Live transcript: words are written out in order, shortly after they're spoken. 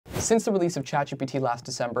Since the release of ChatGPT last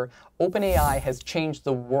December, OpenAI has changed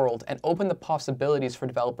the world and opened the possibilities for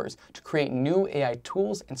developers to create new AI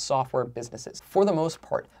tools and software businesses. For the most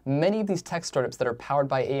part, many of these tech startups that are powered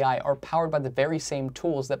by AI are powered by the very same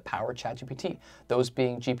tools that power ChatGPT, those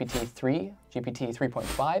being GPT-3, GPT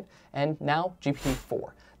 3.5, and now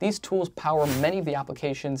GPT-4. These tools power many of the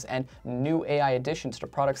applications and new AI additions to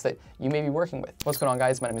products that you may be working with. What's going on,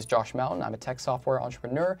 guys? My name is Josh Mountain. I'm a tech software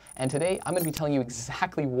entrepreneur, and today I'm going to be telling you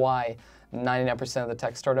exactly why 99% of the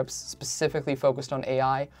tech startups specifically focused on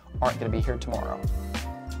AI aren't going to be here tomorrow.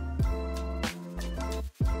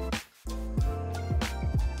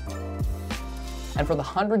 And for the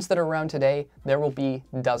hundreds that are around today, there will be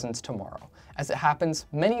dozens tomorrow. As it happens,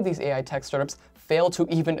 many of these AI tech startups fail to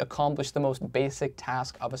even accomplish the most basic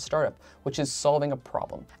task of a startup, which is solving a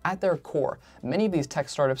problem. At their core, many of these tech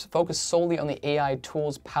startups focus solely on the AI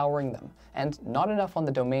tools powering them, and not enough on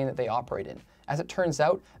the domain that they operate in. As it turns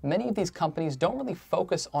out, many of these companies don't really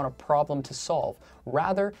focus on a problem to solve.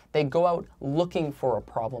 Rather, they go out looking for a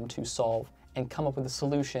problem to solve and come up with a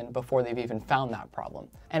solution before they've even found that problem.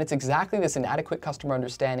 And it's exactly this inadequate customer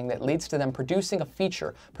understanding that leads to them producing a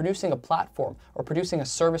feature, producing a platform, or producing a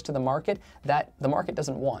service to the market that the market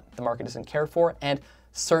doesn't want, the market doesn't care for, and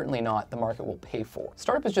certainly not the market will pay for.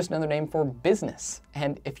 Startup is just another name for business.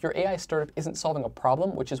 And if your AI startup isn't solving a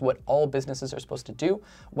problem, which is what all businesses are supposed to do,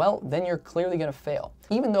 well, then you're clearly going to fail.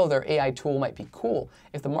 Even though their AI tool might be cool,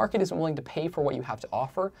 if the market isn't willing to pay for what you have to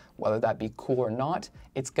offer, whether that be cool or not,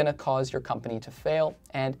 it's going to cause your company to fail,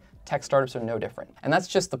 and tech startups are no different. And that's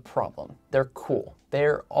just the problem. They're cool.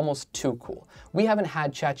 They're almost too cool. We haven't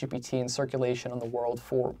had ChatGPT in circulation on the world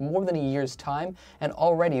for more than a year's time, and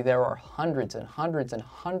already there are hundreds and hundreds and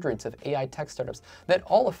hundreds of AI tech startups that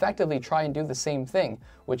all effectively try and do the same thing,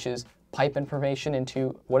 which is pipe information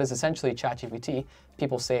into what is essentially ChatGPT.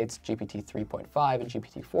 People say it's GPT 3.5 and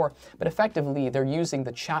GPT 4, but effectively they're using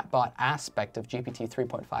the chatbot aspect of GPT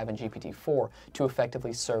 3.5 and GPT 4 to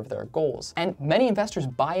effectively serve their goals. And many investors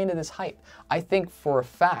buy into this hype. I think for a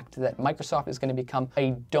fact that Microsoft is going to become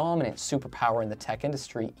a dominant superpower in the tech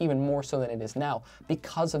industry, even more so than it is now,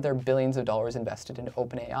 because of their billions of dollars invested in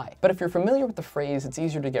OpenAI. But if you're familiar with the phrase, it's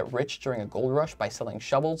easier to get rich during a gold rush by selling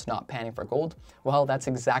shovels, not panning for gold, well, that's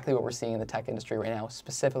exactly what we're seeing in the tech industry right now,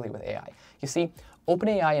 specifically with AI. You see,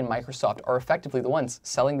 OpenAI and Microsoft are effectively the ones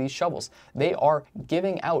selling these shovels. They are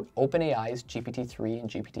giving out OpenAI's GPT-3 and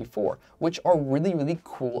GPT-4, which are really, really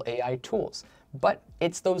cool AI tools. But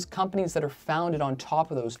it's those companies that are founded on top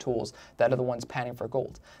of those tools that are the ones panning for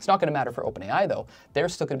gold. It's not going to matter for OpenAI, though. They're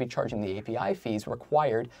still going to be charging the API fees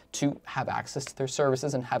required to have access to their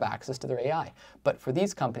services and have access to their AI. But for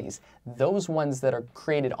these companies, those ones that are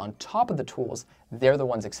created on top of the tools, they're the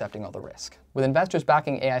ones accepting all the risk. With investors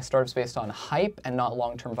backing AI startups based on hype and not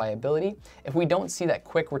long-term viability, if we don't see that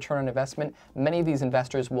quick return on investment, many of these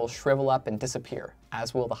investors will shrivel up and disappear,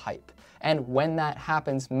 as will the hype. And when that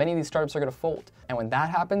happens, many of these startups are going to fold. And when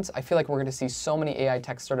that happens, I feel like we're going to see so many AI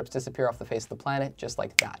tech startups disappear off the face of the planet just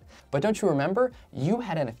like that. But don't you remember? You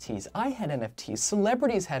had NFTs, I had NFTs,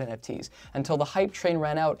 celebrities had NFTs, until the hype train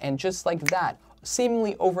ran out, and just like that,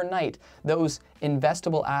 seemingly overnight, those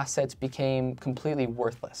investable assets became completely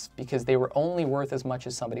worthless because they were only worth as much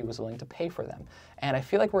as somebody was willing to pay for them. And I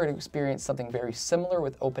feel like we're going to experience something very similar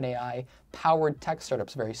with OpenAI powered tech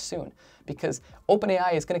startups very soon, because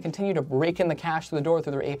OpenAI is going to continue to rake in the cash through the door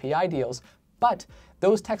through their API deals, but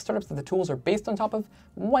those tech startups that the tools are based on top of,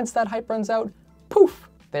 once that hype runs out, poof,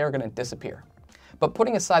 they are going to disappear. But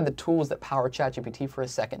putting aside the tools that power ChatGPT for a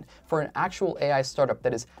second, for an actual AI startup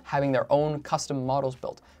that is having their own custom models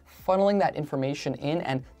built, funneling that information in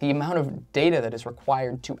and the amount of data that is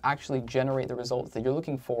required to actually generate the results that you're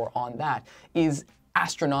looking for on that is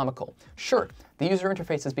astronomical. Sure, the user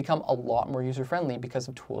interface has become a lot more user-friendly because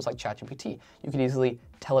of tools like ChatGPT. You can easily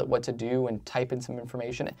tell it what to do and type in some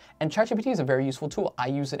information. And ChatGPT is a very useful tool. I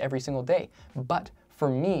use it every single day. But for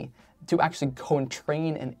me, to actually go and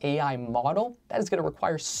train an AI model, that is going to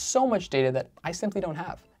require so much data that I simply don't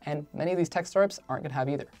have. And many of these tech startups aren't going to have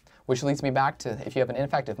either. Which leads me back to, if you have an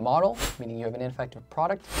ineffective model, meaning you have an ineffective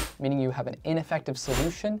product, meaning you have an ineffective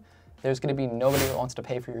solution, there's going to be nobody that wants to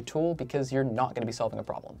pay for your tool because you're not going to be solving a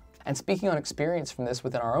problem. And speaking on experience from this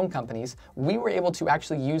within our own companies, we were able to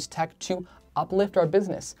actually use tech to uplift our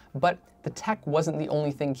business, but the tech wasn't the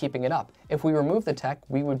only thing keeping it up. If we removed the tech,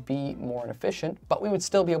 we would be more inefficient, but we would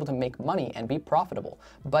still be able to make money and be profitable.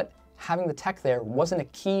 But having the tech there wasn't a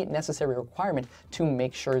key necessary requirement to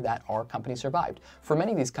make sure that our company survived. For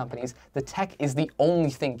many of these companies, the tech is the only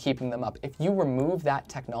thing keeping them up. If you remove that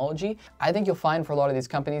technology, I think you'll find for a lot of these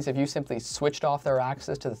companies, if you simply switched off their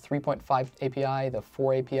access to the 3.5 API, the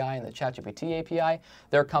 4 API, and the ChatGPT API,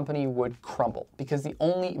 their company would crumble because the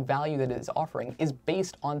only value that it is offering is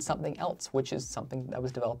based on something else, which is something that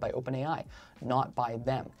was developed by OpenAI, not by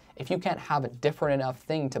them. If you can't have a different enough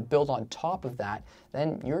thing to build on top of that,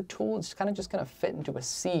 then your tool is kind of just going to fit into a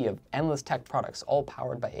sea of endless tech products, all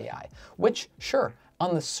powered by AI, which, sure,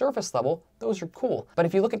 on the surface level, those are cool. But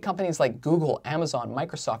if you look at companies like Google, Amazon,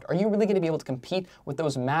 Microsoft, are you really going to be able to compete with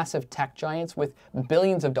those massive tech giants with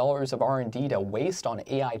billions of dollars of R&D to waste on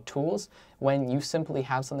AI tools when you simply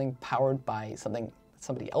have something powered by something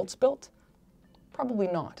somebody else built? Probably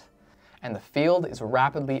not. And the field is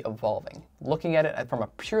rapidly evolving. Looking at it from a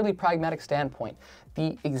purely pragmatic standpoint,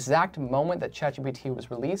 the exact moment that ChatGPT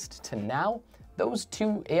was released to now, those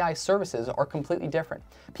two AI services are completely different.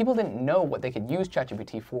 People didn't know what they could use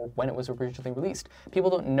ChatGPT for when it was originally released.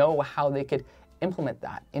 People don't know how they could implement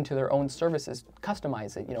that into their own services,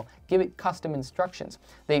 customize it, give it custom instructions.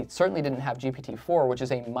 They certainly didn't have GPT-4, which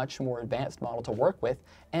is a much more advanced model to work with,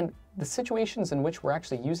 and the situations in which we're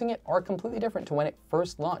actually using it are completely different to when it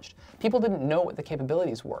first launched. People didn't know what the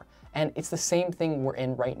capabilities were, and it's the same thing we're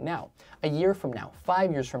in right now. A year from now,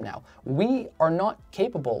 5 years from now, we are not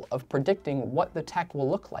capable of predicting what the tech will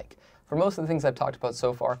look like. For most of the things I've talked about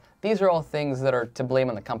so far, these are all things that are to blame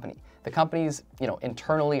on the company. The companies,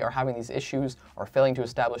 internally are having these issues, are failing to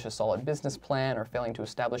establish a solid business plan, or failing to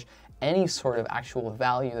establish any sort of actual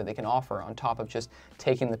value that they can offer on top of just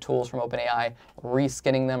taking the tools from OpenAI,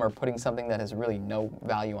 reskinning them, or putting something that has really no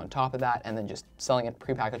value on top of that, and then just selling it,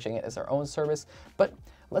 prepackaging it as their own service. But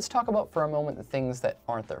let's talk about for a moment the things that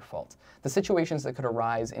aren't their fault. The situations that could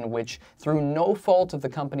arise in which, through no fault of the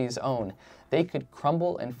company's own, they could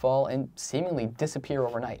crumble and fall and seemingly disappear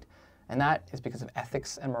overnight. And that is because of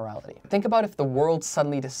ethics and morality. Think about if the world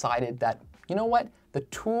suddenly decided that, you know what, the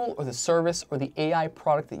tool or the service or the AI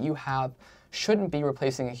product that you have shouldn't be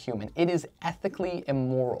replacing a human. It is ethically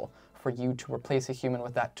immoral for you to replace a human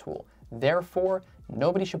with that tool. Therefore,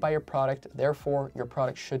 nobody should buy your product. Therefore, your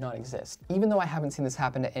product should not exist. Even though I haven't seen this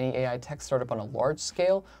happen to any AI tech startup on a large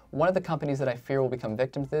scale, one of the companies that I fear will become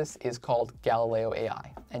victim to this is called Gallileo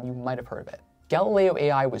AI, and you might have heard of it. Gallileo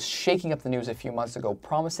AI was shaking up the news a few months ago,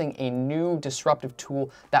 promising a new disruptive tool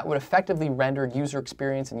that would effectively render user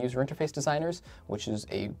experience and user interface designers, which is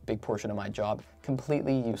a big portion of my job,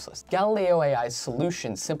 completely useless. Gallileo AI's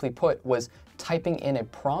solution, simply put, was typing in a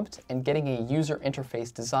prompt and getting a user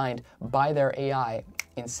interface designed by their AI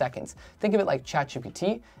in seconds. Think of it like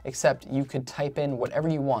ChatGPT, except you could type in whatever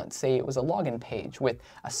you want. Say it was a login page with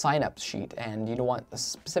a sign-up sheet and you don't want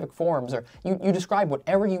specific forms, or you describe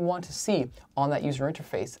whatever you want to see on that user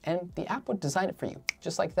interface, and the app would design it for you,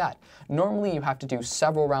 just like that. Normally you have to do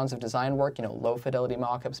several rounds of design work, low fidelity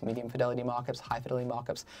mockups, medium fidelity mockups, high fidelity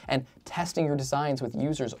mockups, and testing your designs with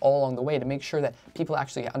users all along the way to make sure that people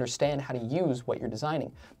actually understand how to use what you're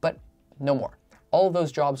designing. But no more. All of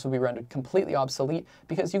those jobs will be rendered completely obsolete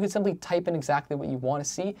because you could simply type in exactly what you want to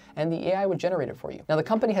see and the AI would generate it for you. Now, the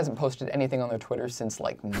company hasn't posted anything on their Twitter since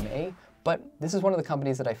like May, but this is one of the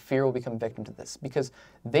companies that I fear will become victim to this because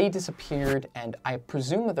they disappeared, and I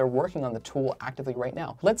presume that they're working on the tool actively right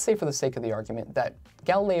now. Let's say, for the sake of the argument, that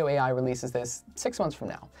Gallileo AI releases this 6 months from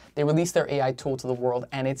now. They release their AI tool to the world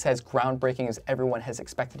and it's as groundbreaking as everyone has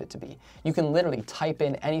expected it to be. You can literally type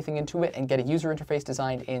in anything into it and get a user interface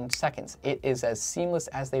designed in seconds. It is as seamless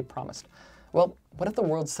as they promised. Well, what if the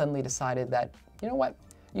world suddenly decided that, you know what,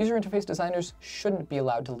 user interface designers shouldn't be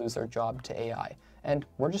allowed to lose their job to AI, and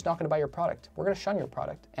we're just not going to buy your product. We're going to shun your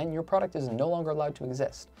product, and your product is no longer allowed to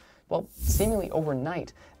exist. Well, seemingly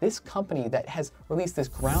overnight, this company that has released this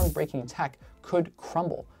groundbreaking tech could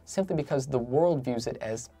crumble simply because the world views it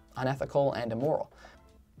as unethical and immoral.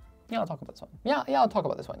 Yeah, I'll talk about this one. Yeah, I'll talk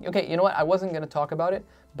about this one. Okay, you know what? I wasn't going to talk about it,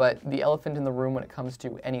 but the elephant in the room when it comes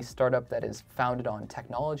to any startup that is founded on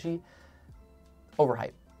technology,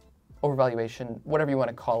 overhype, overvaluation, whatever you want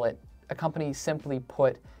to call it. A company, simply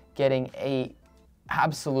put, getting a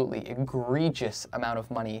absolutely egregious amount of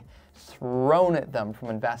money thrown at them from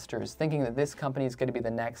investors, thinking that this company is going to be the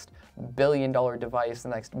next billion-dollar device, the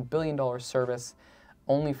next billion-dollar service,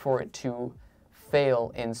 only for it to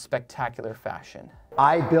fail in spectacular fashion.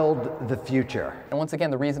 I build the future. And once again,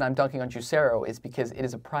 the reason I'm dunking on Juicero is because it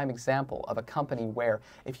is a prime example of a company where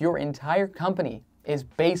if your entire company is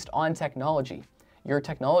based on technology, your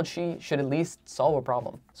technology should at least solve a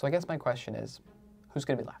problem. So I guess my question is, who's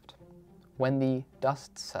going to be left? When the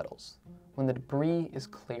dust settles, when the debris is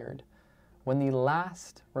cleared, when the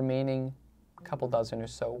last remaining couple dozen or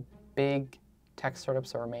so big tech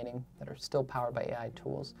startups are remaining that are still powered by AI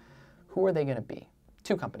tools, who are they going to be?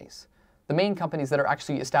 Two companies. The main companies that are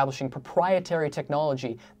actually establishing proprietary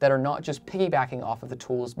technology that are not just piggybacking off of the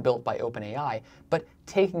tools built by OpenAI, but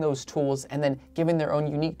taking those tools and then giving their own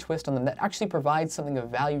unique twist on them that actually provides something of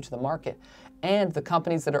value to the market. And the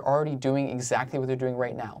companies that are already doing exactly what they're doing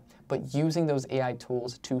right now, but using those AI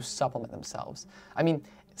tools to supplement themselves. I mean,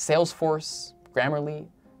 Salesforce, Grammarly,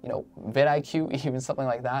 vidIQ, even something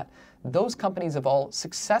like that. Those companies have all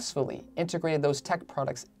successfully integrated those tech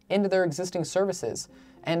products into their existing services,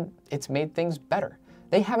 and it's made things better.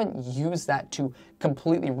 They haven't used that to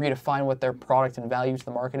completely redefine what their product and value to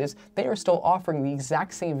the market is. They are still offering the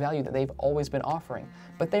exact same value that they've always been offering,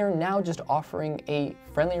 but they are now just offering a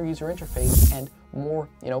friendlier user interface and more,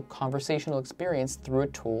 conversational experience through a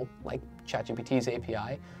tool like ChatGPT's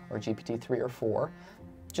API or GPT-3 or 4,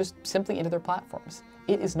 just simply into their platforms.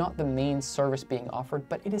 It is not the main service being offered,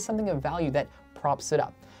 but it is something of value that props it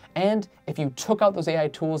up. And if you took out those AI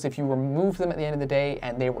tools, if you removed them at the end of the day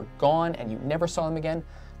and they were gone and you never saw them again,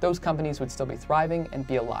 those companies would still be thriving and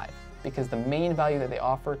be alive, because the main value that they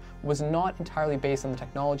offered was not entirely based on the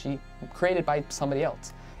technology created by somebody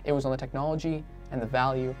else. It was on the technology and the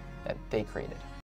value that they created.